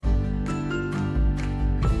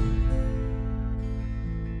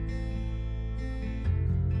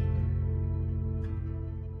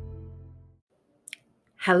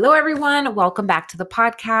Hello, everyone. Welcome back to the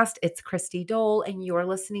podcast. It's Christy Dole, and you're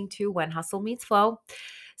listening to When Hustle Meets Flow.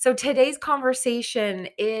 So, today's conversation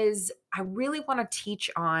is I really want to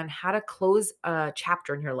teach on how to close a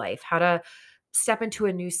chapter in your life, how to step into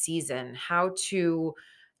a new season, how to,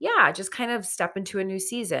 just kind of step into a new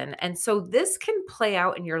season. And so, this can play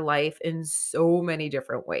out in your life in so many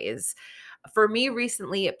different ways. For me,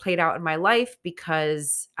 recently, it played out in my life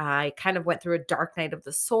because I kind of went through a dark night of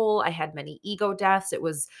the soul. I had many ego deaths. It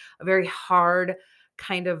was a very hard,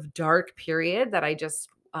 kind of dark period that I just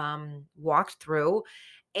walked through.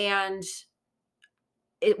 And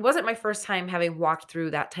it wasn't my first time having walked through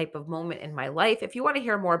that type of moment in my life. If you want to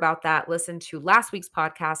hear more about that, listen to last week's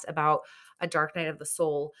podcast about a dark night of the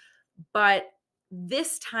soul. But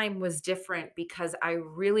this time was different because I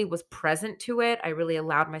really was present to it. I really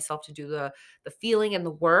allowed myself to do the feeling and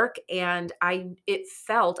the work, and I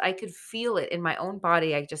could feel it in my own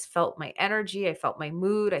body. I just felt my energy, I felt my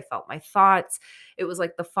mood, I felt my thoughts. It was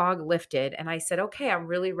like the fog lifted and I said, "Okay, I'm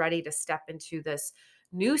really ready to step into this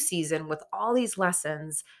new season with all these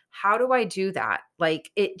lessons. How do I do that?"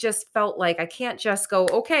 Like it just felt like I can't just go,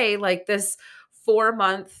 "Okay, like this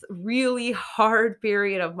 4-month really hard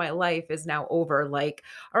period of my life is now over. Like,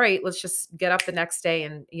 all right, let's just get up the next day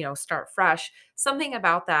and, start fresh." Something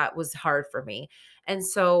about that was hard for me. And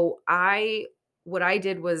so what I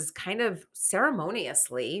did was kind of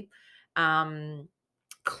ceremoniously, um,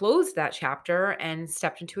 closed that chapter and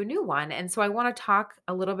stepped into a new one. And so I want to talk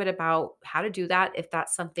a little bit about how to do that if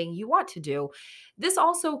that's something you want to do. This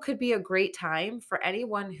also could be a great time for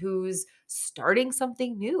anyone who's starting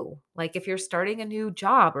something new. Like if you're starting a new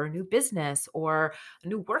job or a new business or a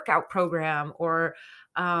new workout program, or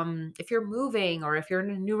if you're moving, or if you're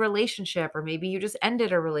in a new relationship, or maybe you just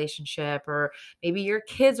ended a relationship, or maybe your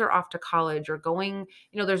kids are off to college or going,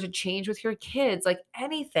 there's a change with your kids, like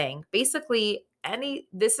anything. Basically,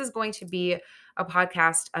 this is going to be a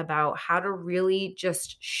podcast about how to really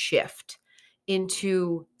just shift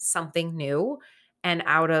into something new and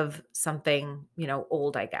out of something,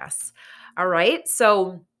 old, I guess. All right.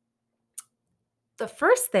 So the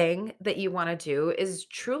first thing that you want to do is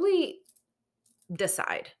truly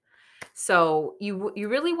decide. So you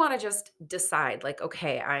really want to just decide, like,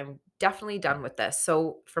 okay, I'm definitely done with this.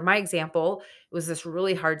 So for my example, it was this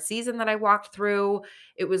really hard season that I walked through.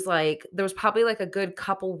 It was like there was probably like a good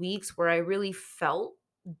couple weeks where I really felt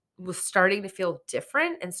was starting to feel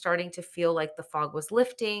different and starting to feel like the fog was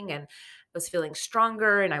lifting and was feeling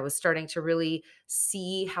stronger, and I was starting to really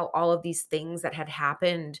see how all of these things that had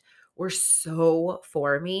happened were so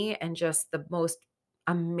for me and just the most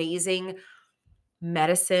amazing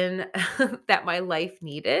medicine that my life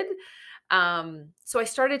needed. So I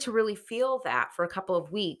started to really feel that for a couple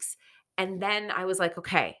of weeks. And then I was like,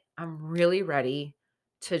 okay, I'm really ready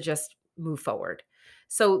to just move forward.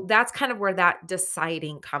 So that's kind of where that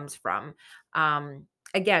deciding comes from.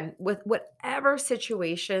 Again, with whatever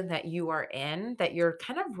situation that you are in, that you're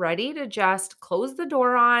kind of ready to just close the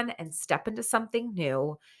door on and step into something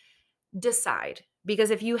new, decide.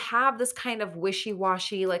 Because if you have this kind of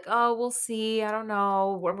wishy-washy, like, "Oh, we'll see, I don't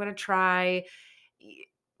know, I'm gonna try," y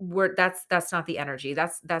we're that's not the energy.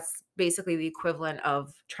 That's basically the equivalent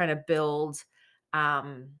of trying to build,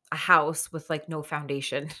 a house with, like, no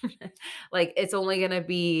foundation. Like, it's only gonna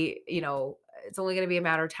be a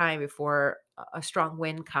matter of time before a strong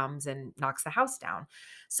wind comes and knocks the house down.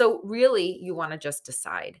 So, really, you wanna just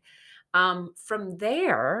decide. From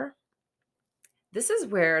there, this is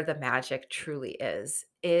where the magic truly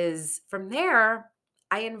is from there,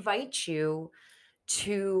 I invite you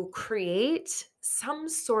to create some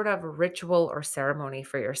sort of ritual or ceremony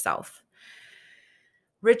for yourself.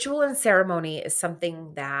 Ritual and ceremony is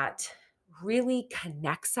something that really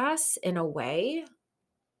connects us in a way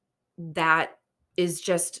that is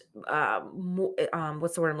just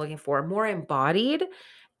what's the word I'm looking for, more embodied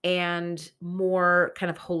and more kind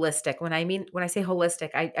of holistic. When I say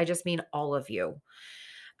holistic, I just mean all of you.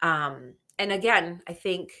 And again, I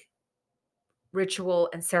think ritual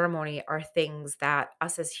and ceremony are things that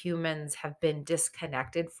us as humans have been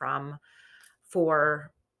disconnected from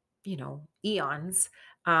for, eons.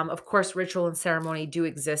 Of course, ritual and ceremony do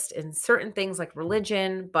exist in certain things like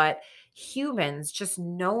religion, but humans just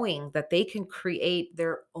knowing that they can create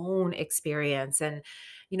their own experience, and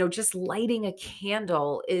just lighting a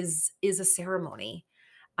candle is a ceremony.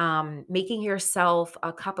 Making yourself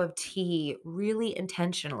a cup of tea really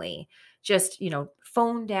intentionally, just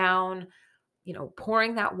phone down,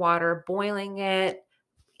 pouring that water, boiling it,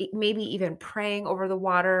 maybe even praying over the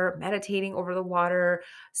water, meditating over the water,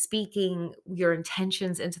 speaking your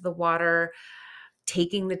intentions into the water,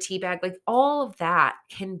 taking the tea bag, like all of that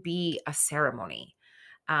can be a ceremony.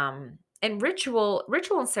 And ritual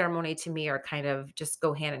and ceremony to me are kind of just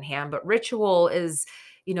go hand in hand, but ritual is,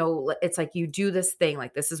 it's like you do this thing,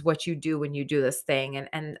 like this is what you do when you do this thing.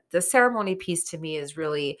 And the ceremony piece to me is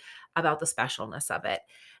really about the specialness of it.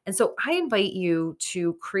 And so I invite you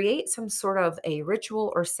to create some sort of a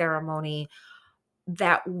ritual or ceremony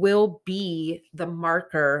that will be the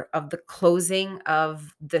marker of the closing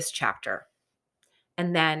of this chapter.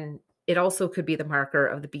 And then it also could be the marker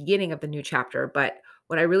of the beginning of the new chapter. But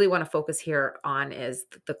what I really want to focus here on is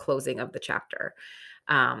the closing of the chapter.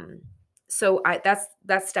 Um,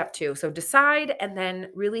 that's step two. So decide and then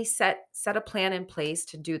really set a plan in place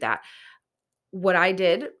to do that. What I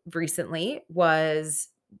did recently was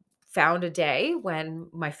found a day when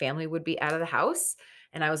my family would be out of the house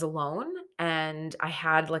and I was alone and I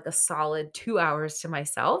had like a solid 2 hours to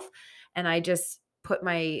myself, and I just put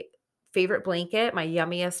my favorite blanket, my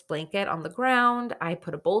yummiest blanket on the ground. I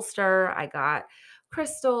put a bolster, I got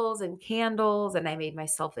crystals and candles, and I made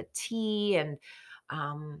myself a tea and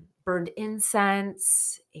burned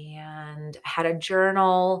incense and had a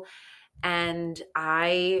journal. And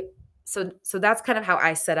so that's kind of how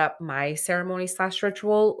I set up my ceremony slash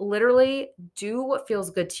ritual. Literally do what feels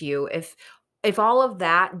good to you. If all of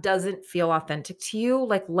that doesn't feel authentic to you,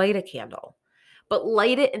 like light a candle, but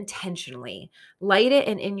light it intentionally. Light it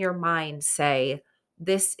and in your mind say,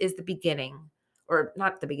 this is the beginning, or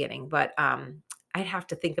not the beginning, but I'd have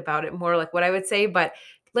to think about it more like what I would say, but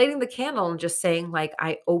lighting the candle and just saying like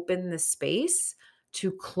I open this space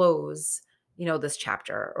to close, this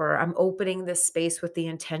chapter, or I'm opening this space with the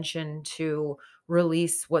intention to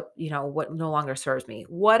release what no longer serves me.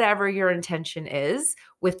 Whatever your intention is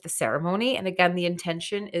with the ceremony. And again, the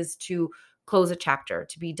intention is to close a chapter,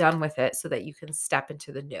 to be done with it so that you can step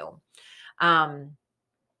into the new. Um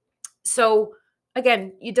so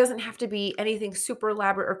again, it doesn't have to be anything super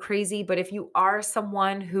elaborate or crazy, but if you are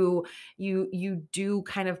someone who you do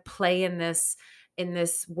kind of play in this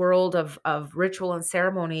world of ritual and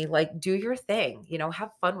ceremony, like do your thing,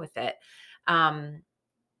 have fun with it. Um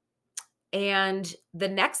and the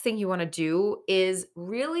next thing you want to do is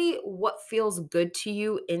really what feels good to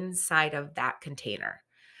you inside of that container.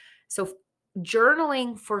 So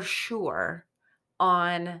journaling for sure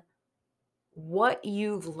on what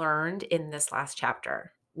you've learned in this last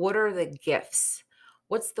chapter. What are the gifts?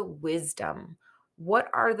 What's the wisdom? What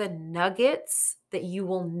are the nuggets that you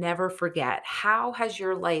will never forget? How has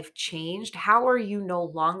your life changed? How are you no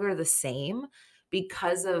longer the same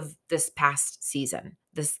because of this past season,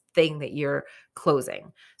 this thing that you're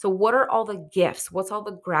closing? So, what are all the gifts? What's all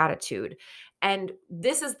the gratitude? And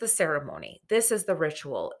this is the ceremony, this is the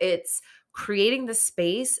ritual. It's creating the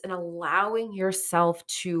space and allowing yourself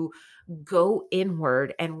to go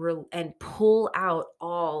inward and pull out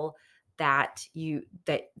all that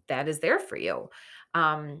is there for you.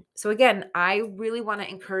 So again, I really want to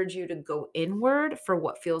encourage you to go inward for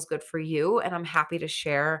what feels good for you, and I'm happy to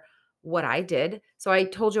share what I did. So I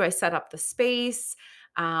told you I set up the space.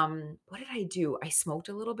 What did I do? I smoked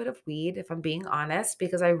a little bit of weed, if I'm being honest,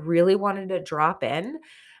 because I really wanted to drop in.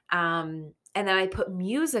 And then I put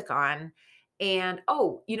music on, and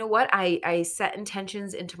oh, you know what? I set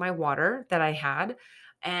intentions into my water that I had,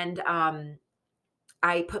 and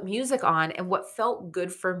I put music on, and what felt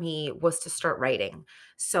good for me was to start writing.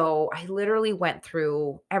 So I literally went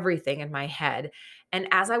through everything in my head. And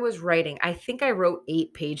as I was writing, I think I wrote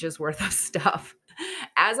 8 pages worth of stuff.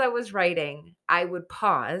 As I was writing, I would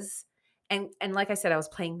pause. And like I said, I was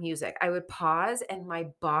playing music. I would pause and my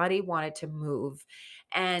body wanted to move.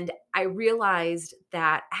 And I realized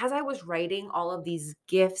that as I was writing all of these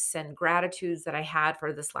gifts and gratitudes that I had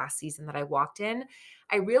for this last season that I walked in,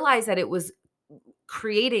 I realized that it was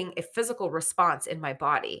creating a physical response in my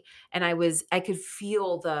body, and I could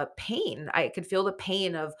feel the pain. I could feel the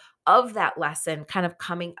pain of that lesson kind of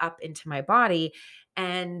coming up into my body.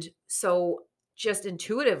 And so just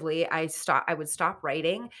intuitively I would stop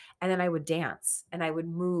writing, and then I would dance and I would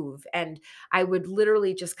move, and I would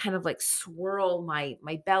literally just kind of like swirl my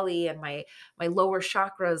belly and my lower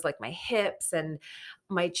chakras, like my hips and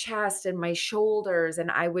my chest and my shoulders, and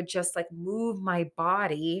I would just like move my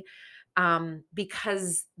body,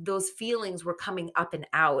 because those feelings were coming up and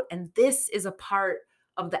out. And this is a part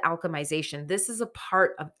of the alchemization. This is a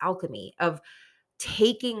part of alchemy, of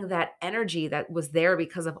taking that energy that was there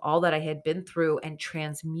because of all that I had been through and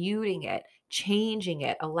transmuting it, changing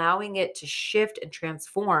it, allowing it to shift and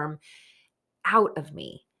transform out of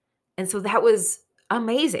me. And so that was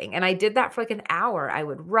amazing. And I did that for like an hour. I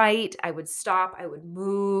would write, I would stop, I would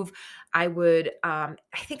move, I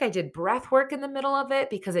think I did breath work in the middle of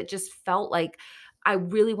it because it just felt like I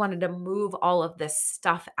really wanted to move all of this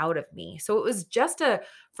stuff out of me. So it was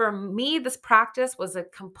for me, this practice was a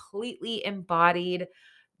completely embodied,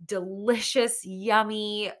 delicious,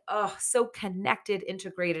 yummy, oh, so connected,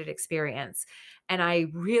 integrated experience. And I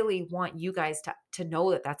really want you guys to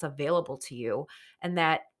know that that's available to you, and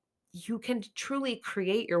that you can truly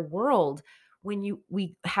create your world when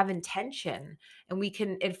we have intention. And we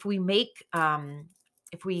can, if we make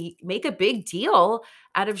a big deal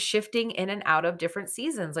out of shifting in and out of different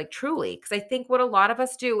seasons, like truly, because I think what a lot of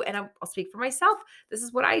us do, and I'll speak for myself, this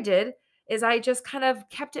is what I did, is I just kind of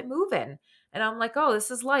kept it moving. And I'm like, oh,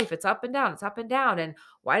 this is life. It's up and down. It's up and down. And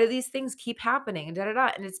why do these things keep happening? And da da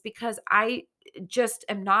da. And it's because I just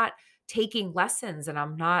am not taking lessons, and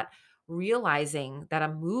I'm not realizing that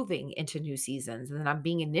I'm moving into new seasons, and then I'm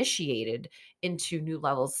being initiated into new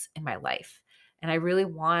levels in my life. And I really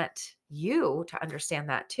want you to understand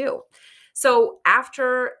that too. So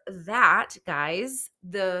after that, guys,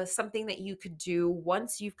 the something that you could do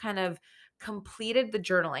once you've kind of completed the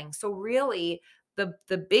journaling. So really,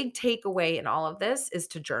 the big takeaway in all of this is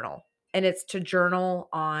to journal. And it's to journal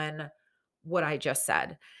on what I just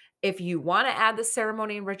said. If you want to add the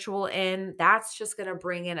ceremony and ritual in, that's just going to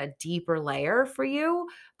bring in a deeper layer for you.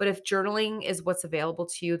 But if journaling is what's available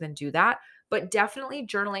to you, then do that. But definitely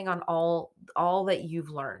journaling on all that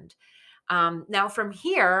you've learned. Now from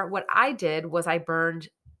here, what I did was I burned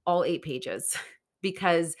all 8 pages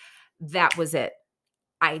because that was it.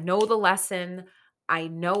 I know the lesson. I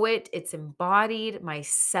know it. It's embodied. My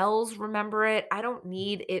cells remember it. I don't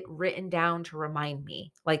need it written down to remind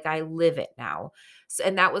me. Like, I live it now. So,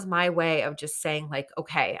 and that was my way of just saying, like,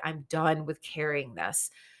 okay, I'm done with carrying this.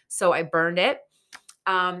 So I burned it.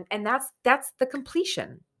 And that's the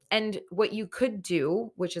completion. And what you could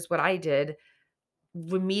do, which is what I did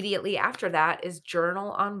immediately after that, is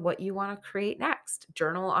journal on what you want to create next.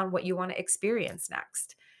 Journal on what you want to experience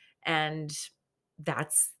next. And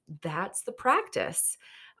that's the practice.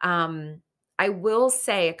 Um, I will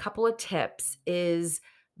say a couple of tips is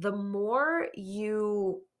the more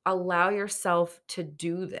you allow yourself to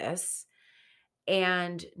do this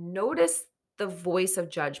and notice the voice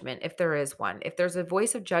of judgment, if there is one. If there's a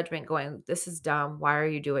voice of judgment going, this is dumb, why are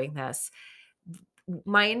you doing this?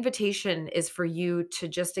 My invitation is for you to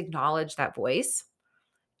just acknowledge that voice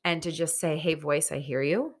and to just say, hey, voice, I hear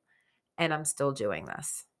you, and I'm still doing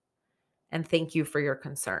this. And thank you for your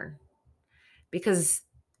concern. Because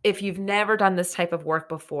if you've never done this type of work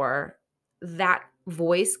before, that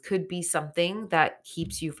voice could be something that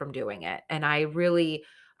keeps you from doing it. And I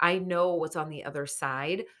know what's on the other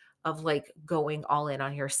side of like going all in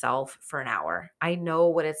on yourself for an hour. I know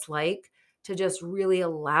what it's like to just really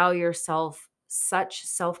allow yourself such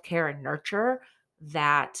self-care and nurture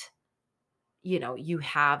that you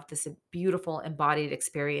have this beautiful embodied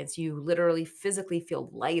experience. You literally physically feel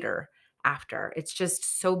lighter after. It's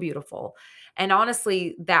just so beautiful. And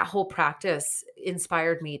honestly, that whole practice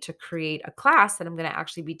inspired me to create a class that I'm going to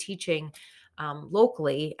actually be teaching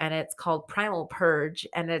locally. And it's called Primal Purge.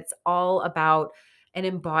 And it's all about an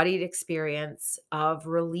embodied experience of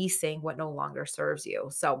releasing what no longer serves you.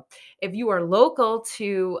 So if you are local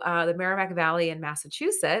to the Merrimack Valley in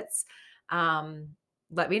Massachusetts, um,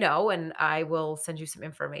 let me know and I will send you some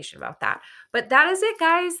information about that. But that is it,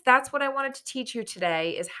 guys. That's what I wanted to teach you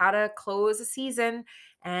today, is how to close a season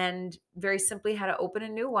and very simply how to open a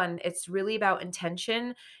new one. It's really about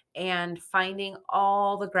intention and finding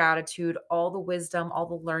all the gratitude, all the wisdom, all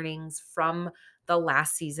the learnings from the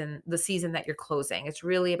last season, the season that you're closing. It's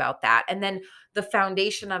really about that. And then the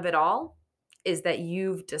foundation of it all is that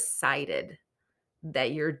you've decided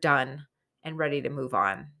that you're done and ready to move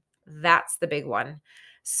on. That's the big one.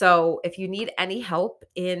 So if you need any help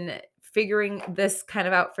in figuring this kind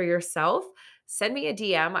of out for yourself, send me a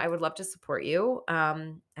DM. I would love to support you.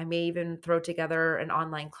 I may even throw together an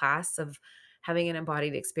online class of having an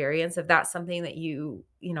embodied experience. If that's something that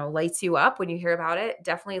lights you up when you hear about it,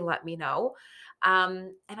 definitely let me know.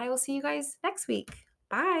 And I will see you guys next week.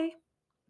 Bye.